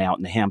triathlon out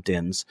in the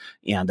Hamptons,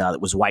 and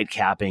it was white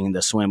capping.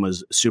 The swim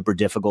was super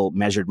difficult,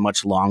 measured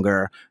much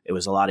longer. It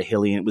was a lot of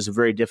hilly, and it was a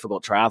very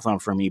difficult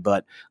triathlon for me,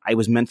 but I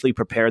was mentally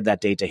prepared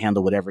that day to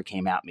handle whatever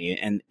came at me.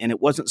 And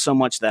it wasn't so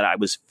much that I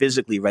was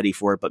physically ready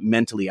for it, but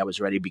mentally I was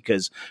ready,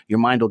 because your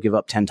mind will give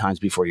up 10 times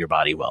before your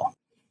body will.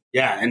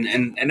 Yeah.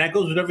 And that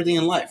goes with everything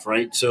in life,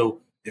 right? So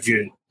if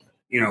you're,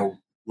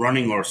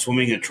 running or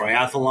swimming a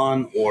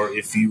triathlon, or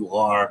if you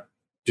are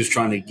just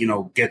trying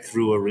to, get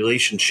through a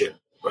relationship,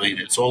 right?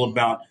 It's all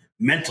about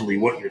mentally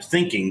what you're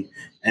thinking.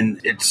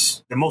 And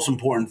it's the most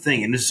important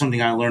thing. And this is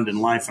something I learned in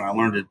life. And I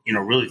learned it,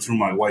 really through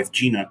my wife,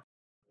 Gina,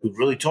 who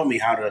really taught me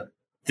how to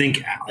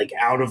think like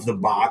out of the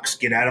box,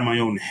 get out of my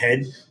own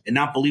head, and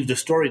not believe the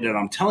story that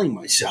I'm telling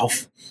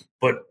myself,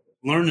 but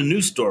learn a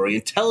new story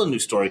and tell a new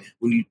story.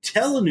 When you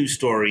tell a new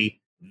story,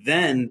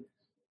 then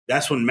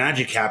that's when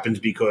magic happens,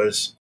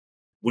 because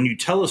when you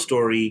tell a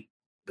story,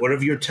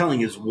 whatever you're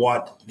telling is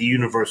what the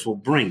universe will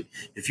bring.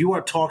 If you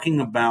are talking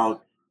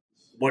about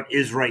what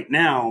is right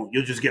now,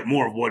 you'll just get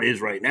more of what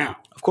is right now.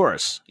 Of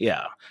course.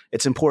 Yeah.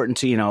 It's important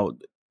to,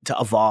 to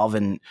evolve,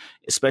 and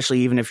especially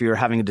even if you're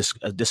having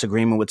a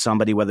disagreement with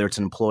somebody, whether it's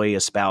an employee,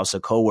 a spouse, a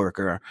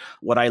coworker,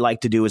 what I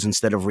like to do is,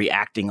 instead of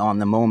reacting on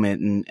the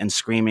moment and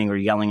screaming or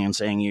yelling and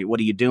saying,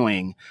 what are you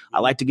doing? I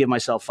like to give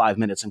myself 5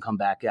 minutes and come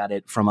back at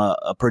it from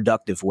a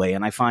productive way.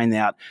 And I find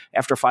that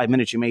after 5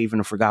 minutes, you may even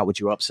have forgot what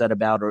you were upset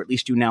about, or at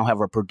least you now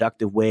have a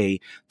productive way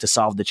to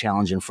solve the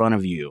challenge in front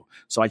of you.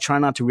 So I try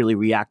not to really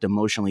react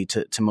emotionally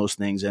to most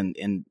things,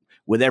 and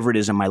whatever it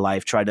is in my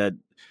life, try to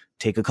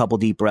take a couple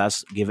deep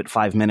breaths, give it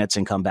 5 minutes,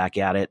 and come back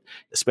at it,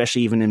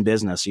 especially even in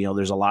business.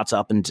 There's a lots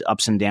of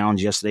ups and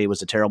downs. Yesterday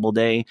was a terrible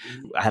day.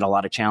 I had a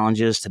lot of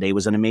challenges. Today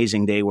was an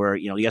amazing day where,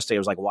 yesterday I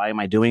was like, why am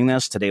I doing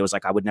this? Today was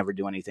like, I would never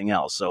do anything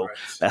else. So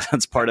right.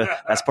 that's part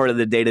of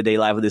the day-to-day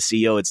life of the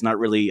CEO. It's not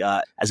really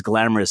as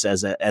glamorous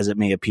as it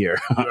may appear.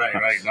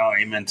 Right. No,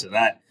 amen to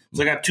that.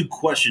 So I got 2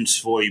 questions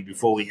for you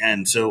before we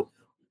end. So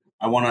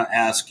I want to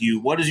ask you,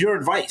 what is your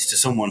advice to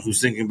someone who's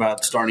thinking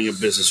about starting a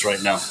business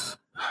right now?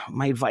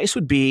 My advice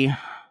would be,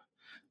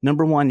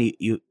 number one,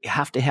 you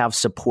have to have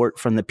support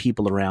from the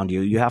people around you.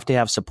 You have to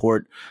have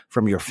support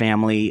from your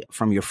family,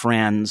 from your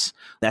friends.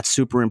 That's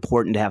super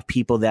important, to have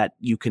people that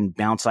you can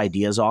bounce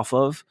ideas off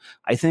of.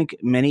 I think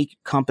many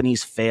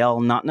companies fail,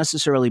 not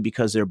necessarily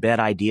because they're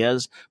bad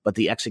ideas, but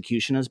the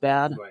execution is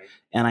bad. Right.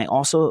 And I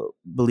also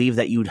believe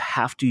that you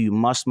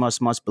must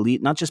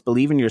believe, not just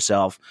believe in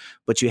yourself,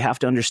 but you have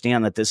to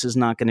understand that this is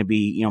not going to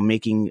be,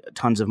 making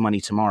tons of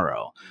money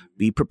tomorrow.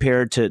 Be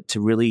prepared to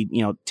really,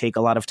 take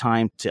a lot of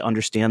time to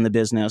understand the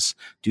business,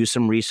 do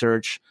some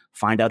research,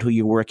 find out who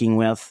you're working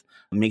with,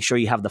 make sure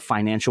you have the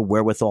financial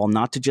wherewithal,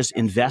 not to just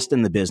invest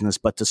in the business,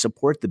 but to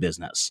support the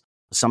business.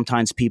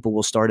 Sometimes people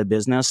will start a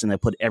business and they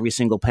put every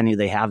single penny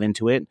they have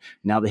into it.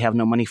 Now they have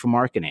no money for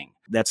marketing.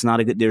 That's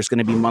not there's going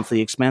to be monthly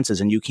expenses,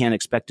 and you can't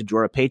expect to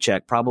draw a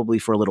paycheck probably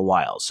for a little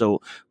while.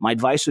 So my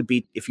advice would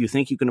be, if you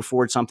think you can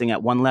afford something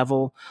at one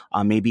level,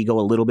 maybe go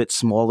a little bit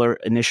smaller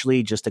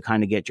initially, just to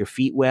kind of get your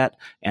feet wet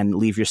and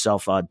leave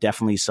yourself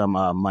definitely some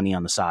money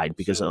on the side,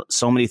 because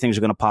so many things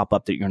are going to pop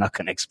up that you're not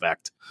going to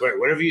expect. Right.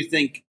 Whatever you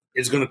think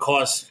is going to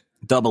cost,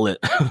 double it.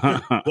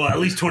 Well, at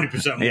least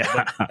 20% more.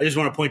 Yeah. But I just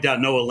want to point out,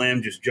 Noah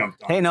Lamb just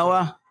jumped on. Hey,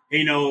 Noah.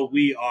 Hey, Noah,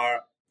 we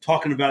are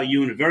talking about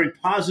you in a very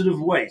positive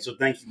way. So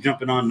thanks for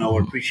jumping on,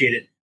 Noah. Appreciate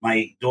it.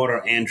 My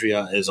daughter,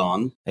 Andrea, is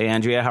on. Hey,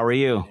 Andrea, how are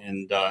you?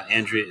 And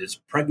Andrea is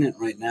pregnant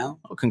right now.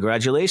 Oh,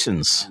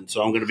 congratulations. And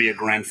so I'm going to be a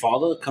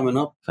grandfather coming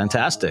up.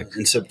 Fantastic.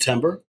 In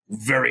September.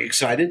 Very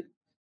excited.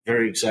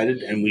 Very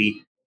excited. And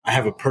we I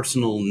have a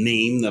personal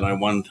name that I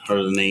want her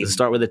to name. Does it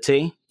start with a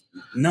T?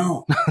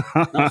 No,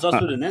 it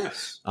starts with an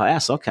S. Oh,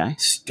 S, okay.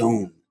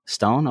 Stone.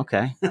 Stone,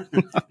 okay.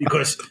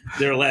 Because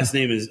their last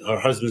name is, her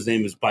husband's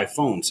name is by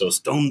phone, so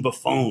Stone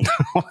Buffone.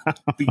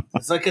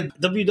 It's like a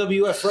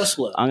WWF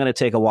wrestler. I'm going to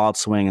take a wild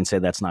swing and say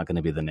that's not going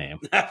to be the name.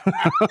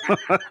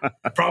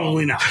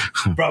 Probably not.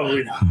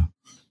 Probably not.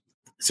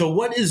 So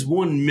what is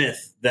one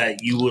myth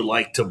that you would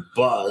like to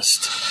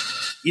bust,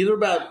 either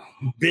about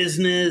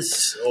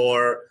business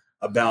or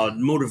about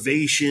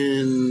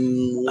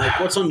motivation? Like,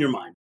 what's on your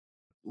mind?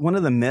 One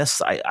of the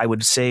myths I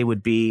would say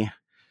would be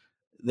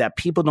that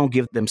people don't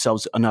give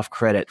themselves enough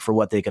credit for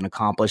what they can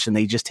accomplish, and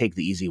they just take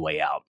the easy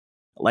way out.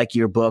 Like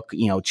your book,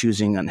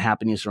 choosing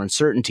unhappiness or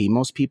uncertainty,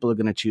 most people are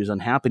going to choose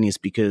unhappiness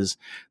because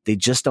they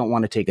just don't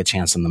want to take a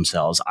chance on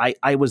themselves.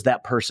 I was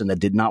that person that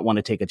did not want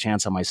to take a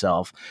chance on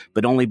myself,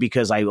 but only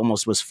because I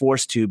almost was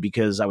forced to,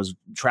 because I was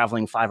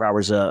traveling 5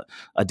 hours a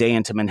day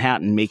into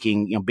Manhattan,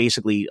 making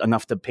basically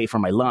enough to pay for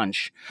my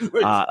lunch.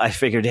 I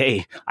figured,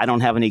 hey, I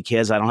don't have any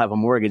kids. I don't have a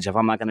mortgage. If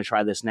I'm not going to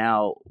try this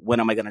now, when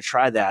am I going to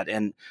try that?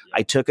 And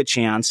I took a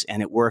chance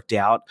and it worked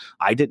out.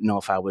 I didn't know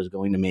if I was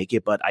going to make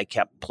it, but I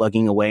kept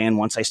plugging away. And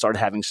once I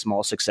started having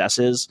small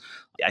successes,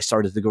 I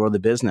started to grow the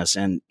business.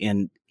 And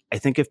I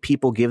think if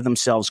people give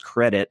themselves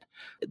credit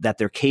that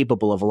they're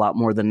capable of a lot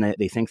more than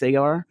they think they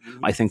are,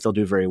 I think they'll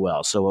do very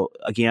well. So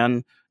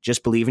again,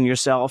 just believe in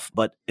yourself.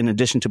 But in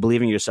addition to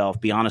believing in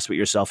yourself, be honest with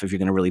yourself if you're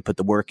going to really put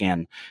the work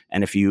in.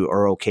 And if you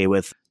are okay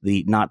with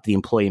not the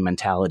employee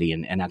mentality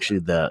and actually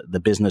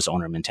the business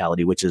owner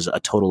mentality, which is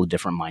a totally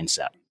different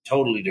mindset.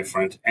 Totally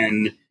different.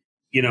 And,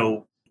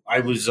 I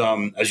was,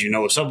 as you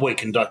know, a subway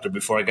conductor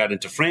before I got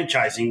into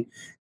franchising.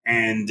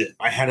 And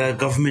I had a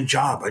government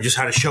job. I just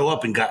had to show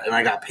up and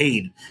I got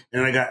paid.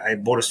 And I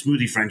bought a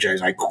smoothie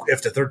franchise.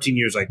 After 13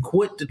 years, I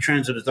quit the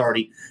transit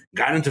authority,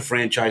 got into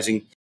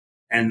franchising.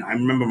 And I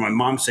remember my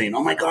mom saying,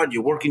 "Oh my God,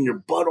 you're working your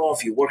butt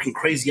off. You're working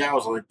crazy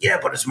hours." I'm like, "Yeah,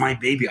 but it's my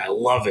baby. I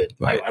love it.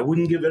 Right. I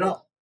wouldn't give it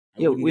up."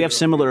 Yeah, we have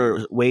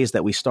similar ways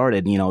that we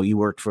started. You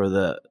worked for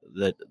the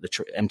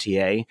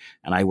MTA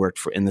and I worked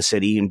in the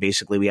city. And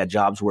basically we had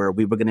jobs where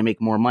we were going to make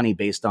more money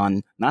based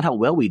on not how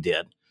well we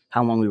did,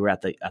 how long we were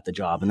at the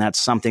job. And that's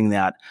something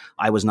that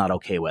I was not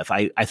okay with.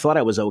 I thought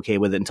I was okay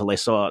with it until I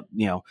saw,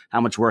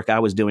 how much work I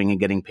was doing and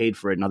getting paid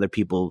for it, and other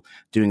people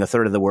doing a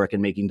third of the work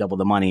and making double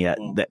the money.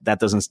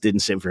 That didn't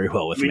sit very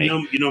well with me.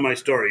 You know my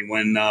story.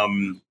 When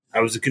I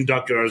was a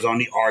conductor, I was on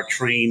the R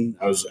train.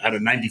 I was at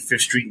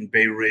 95th Street in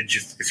Bay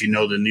Ridge, if you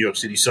know the New York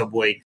City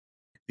subway.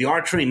 The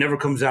R train never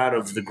comes out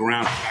of the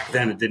ground. Back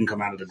then, it didn't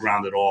come out of the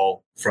ground at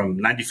all. From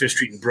 95th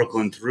Street in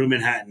Brooklyn through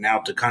Manhattan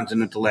out to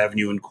Continental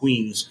Avenue in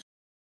Queens.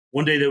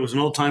 One day there was an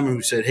old timer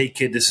who said, "Hey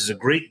kid, this is a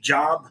great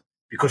job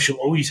because you'll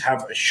always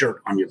have a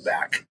shirt on your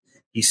back."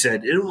 He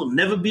said, "It will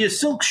never be a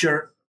silk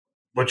shirt,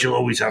 but you'll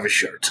always have a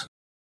shirt."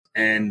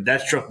 And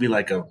that struck me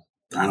like a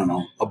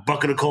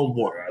bucket of cold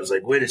water. I was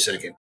like, wait a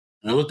second.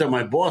 And I looked at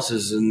my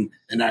bosses and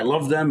I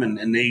loved them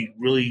and they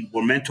really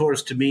were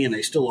mentors to me and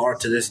they still are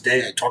to this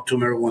day. I talk to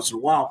them every once in a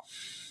while,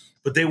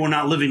 but they were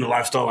not living the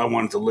lifestyle I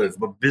wanted to live,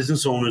 but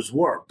business owners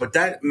were. But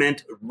that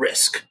meant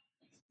risk.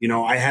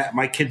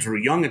 My kids were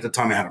young at the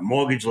time. I had a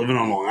mortgage living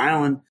on Long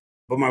Island,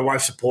 but my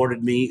wife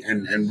supported me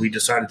and we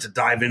decided to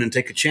dive in and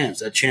take a chance.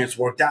 That chance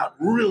worked out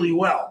really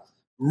well.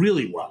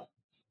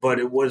 But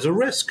it was a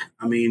risk.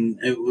 I mean,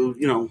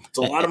 it's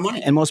a lot of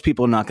money. And most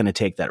people are not going to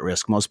take that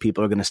risk. Most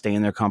people are going to stay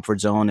in their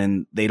comfort zone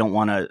and they don't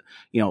want to,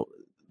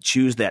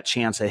 choose that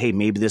chance that, hey,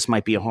 maybe this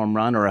might be a home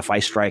run, or if I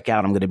strike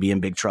out, I'm going to be in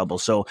big trouble.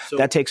 So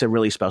that takes a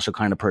really special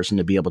kind of person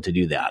to be able to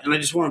do that. And I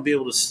just want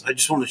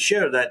to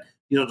share that,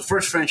 the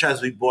first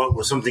franchise we bought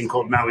was something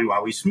called Maui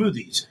Wowie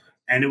Smoothies.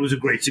 And it was a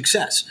great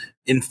success.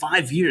 In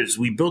 5 years,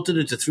 we built it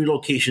into 3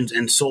 locations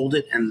and sold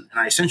it. And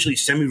I essentially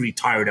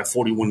semi-retired at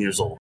 41 years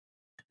old.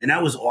 And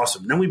that was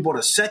awesome. Then we bought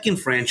a second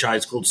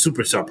franchise called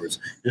Super Suppers.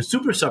 And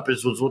Super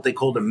Suppers was what they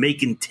called a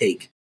make and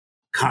take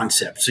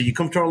concept. So you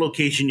come to our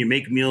location, you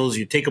make meals,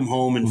 you take them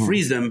home and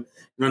freeze them.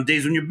 And on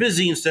days when you're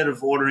busy, instead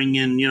of ordering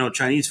in,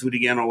 Chinese food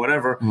again or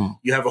whatever,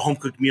 you have a home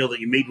cooked meal that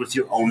you made with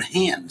your own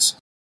hands.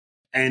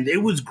 And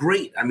it was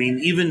great. I mean,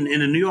 even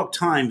in the New York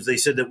Times, they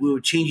said that we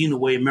were changing the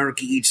way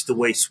America eats the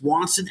way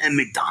Swanson and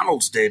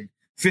McDonald's did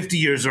 50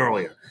 years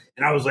earlier.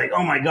 And I was like,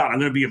 oh, my God, I'm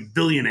going to be a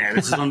billionaire.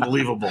 This is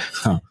unbelievable.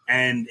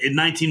 And in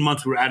 19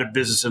 months, we were out of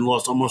business and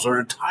lost almost our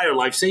entire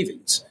life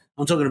savings.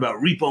 I'm talking about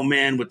Repo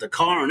Man with the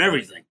car and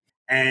everything.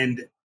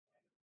 And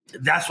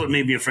that's what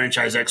made me a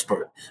franchise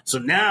expert. So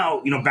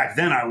now, back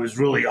then I was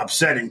really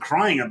upset and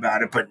crying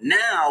about it. But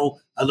now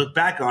I look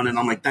back on it and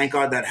I'm like, thank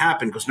God that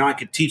happened, because now I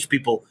could teach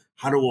people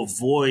how to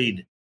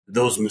avoid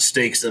those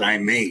mistakes that I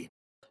made.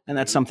 And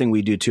that's something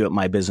we do too at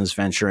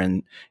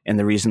MyBusinessVenture. And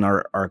the reason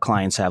our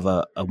clients have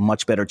a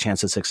much better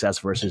chance of success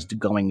versus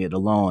going it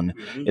alone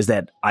is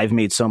that I've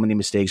made so many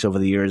mistakes over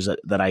the years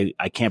that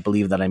I can't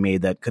believe that I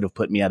made, that could have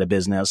put me out of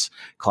business,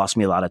 cost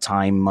me a lot of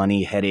time,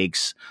 money,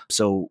 headaches.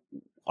 So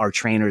our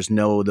trainers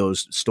know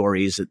those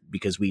stories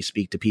because we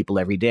speak to people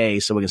every day.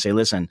 So we can say,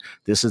 listen,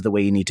 this is the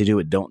way you need to do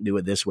it. Don't do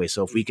it this way.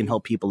 So if we can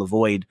help people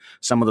avoid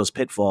some of those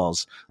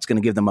pitfalls, it's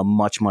going to give them a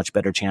much, much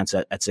better chance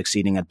at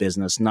succeeding at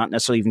business, not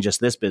necessarily even just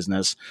this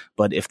business,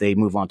 but if they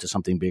move on to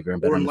something bigger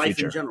and better in the future. Or in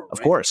life in general,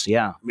 Of course,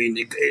 yeah. I mean,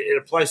 it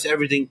applies to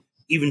everything,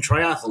 even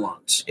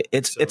triathlons.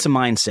 It's a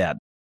mindset.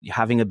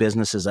 Having a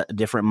business is a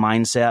different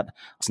mindset.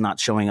 It's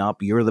not showing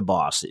up. You're the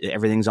boss.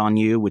 Everything's on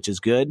you, which is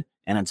good,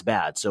 and it's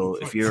bad. So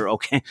if you're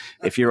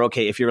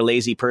a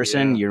lazy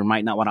person, you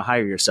might not want to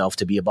hire yourself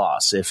to be a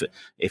boss.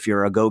 If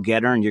you're a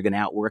go-getter and you're going to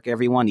outwork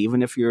everyone,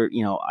 even if you're,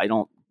 I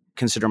don't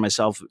consider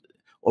myself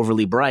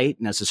overly bright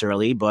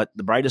necessarily, but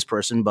the brightest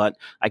person, but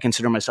I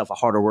consider myself a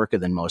harder worker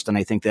than most. And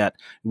I think that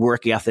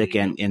work ethic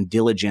and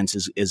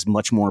diligence is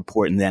much more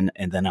important than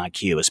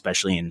IQ,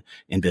 especially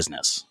in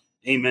business.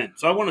 Amen.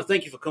 So I want to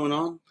thank you for coming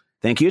on.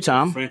 Thank you,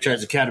 Tom.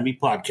 Franchise Academy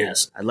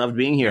podcast. I loved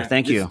being here.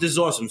 Thank you. This is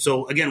awesome.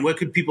 So again, where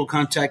could people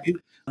contact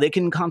you? They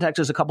can contact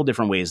us a couple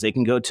different ways. They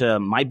can go to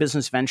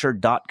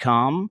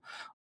MyBusinessVenture.com.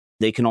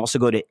 They can also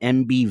go to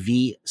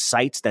MBV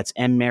Sites. That's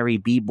M Mary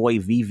B Boy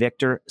V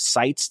Victor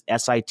Sites,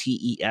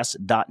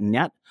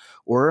 SITES.net.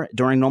 Or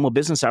during normal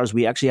business hours,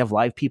 we actually have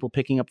live people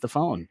picking up the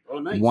phone. Oh,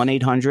 nice.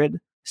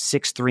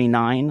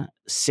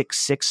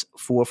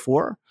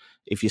 1-800-639-6644.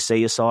 If you say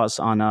you saw us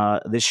on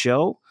this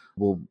show,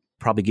 we'll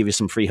probably give you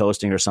some free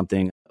hosting or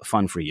something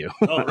fun for you.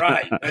 All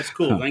right. That's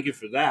cool. Thank you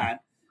for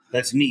that.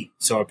 That's neat.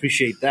 So I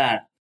appreciate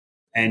that.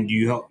 And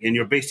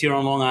you're based here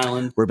on Long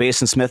Island? We're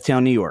based in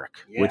Smithtown, New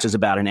York, which is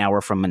about an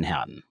hour from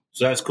Manhattan.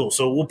 So that's cool.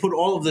 So we'll put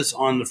all of this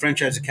on the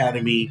Franchise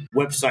Academy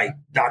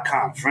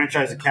website.com,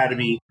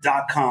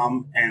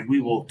 franchiseacademy.com, and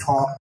we will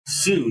talk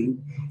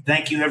soon.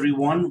 Thank you,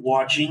 everyone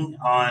watching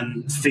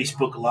on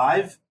Facebook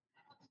Live.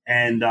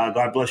 And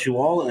God bless you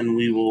all, and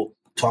we will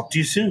talk to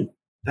you soon.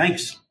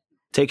 Thanks.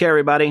 Take care,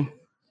 everybody.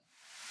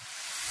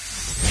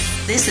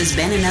 This has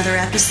been another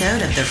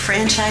episode of the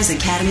Franchise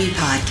Academy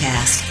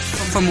Podcast.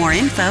 For more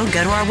info,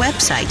 go to our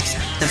website,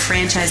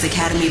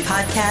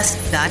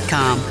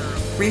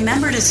 thefranchiseacademypodcast.com.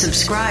 Remember to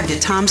subscribe to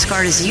Tom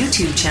Scarda's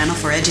YouTube channel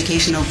for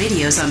educational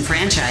videos on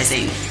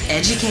franchising,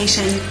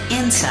 education,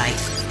 insight,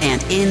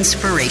 and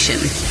inspiration.